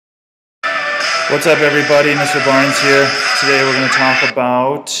What's up, everybody? Mr. Barnes here. Today we're going to talk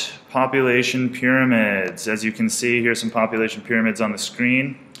about population pyramids. As you can see, here's some population pyramids on the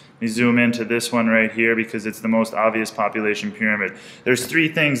screen. Let me zoom into this one right here because it's the most obvious population pyramid. There's three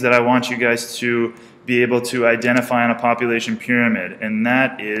things that I want you guys to be able to identify on a population pyramid, and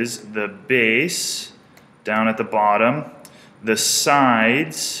that is the base down at the bottom, the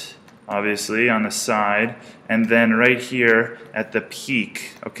sides, obviously on the side, and then right here at the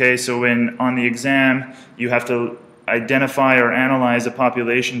peak. Okay, so when on the exam you have to identify or analyze a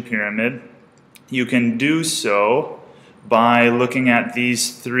population pyramid, you can do so by looking at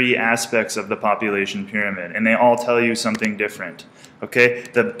these three aspects of the population pyramid, and they all tell you something different. Okay,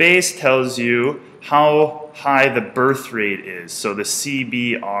 the base tells you how high the birth rate is, so the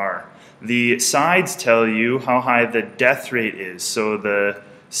CBR. The sides tell you how high the death rate is, so the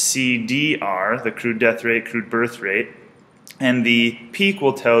CDR, the crude death rate, crude birth rate, and the peak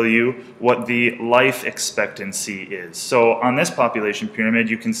will tell you what the life expectancy is. So on this population pyramid,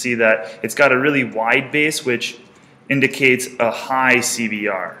 you can see that it's got a really wide base, which indicates a high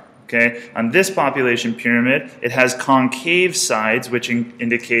CBR. Okay? On this population pyramid, it has concave sides, which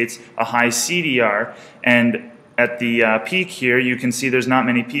indicates a high CDR, and at the peak here, you can see there's not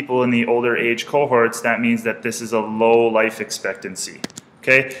many people in the older age cohorts. That means that this is a low life expectancy.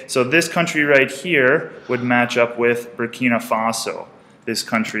 Okay, so this country right here would match up with Burkina Faso, this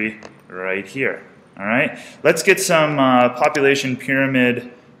country right here. All right, let's get some population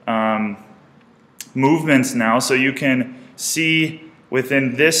pyramid movements now, so you can see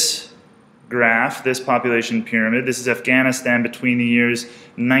within this graph, this population pyramid. This is Afghanistan between the years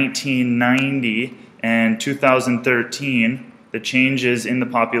 1990 and 2013. The changes in the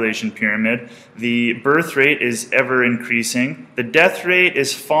population pyramid. The birth rate is ever increasing. The death rate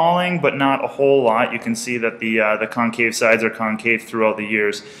is falling, but not a whole lot. You can see that the concave sides are concave throughout the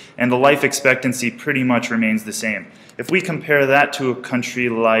years. And the life expectancy pretty much remains the same. If we compare that to a country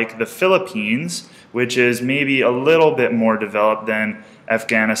like the Philippines, which is maybe a little bit more developed than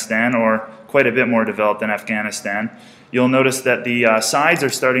Afghanistan, or quite a bit more developed than Afghanistan, you'll notice that the sides are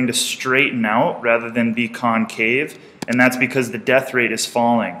starting to straighten out rather than be concave. And that's because the death rate is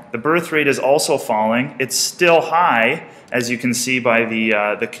falling. The birth rate is also falling. It's still high, as you can see by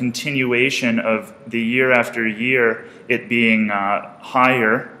the continuation of the year after year, it being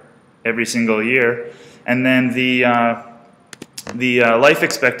higher every single year. And then the life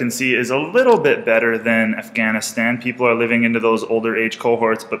expectancy is a little bit better than Afghanistan. People are living into those older age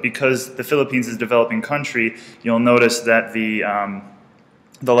cohorts, but because the Philippines is a developing country, you'll notice that the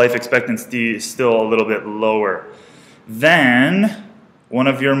life expectancy is still a little bit lower than one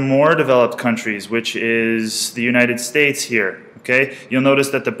of your more developed countries, which is the United States here. Okay, you'll notice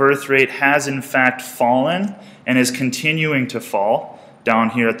that the birth rate has in fact fallen and is continuing to fall down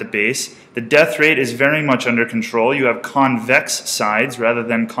here at the base. The death rate is very much under control. You have convex sides rather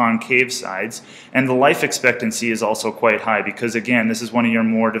than concave sides, and the life expectancy is also quite high because, again, this is one of your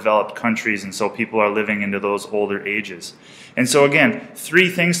more developed countries, and so people are living into those older ages. And so again, three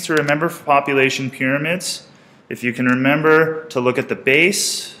things to remember for population pyramids. If you can remember to look at the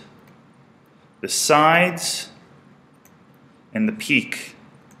base, the sides, and the peak.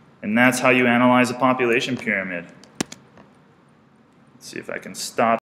 And that's how you analyze a population pyramid. Let's see if I can stop.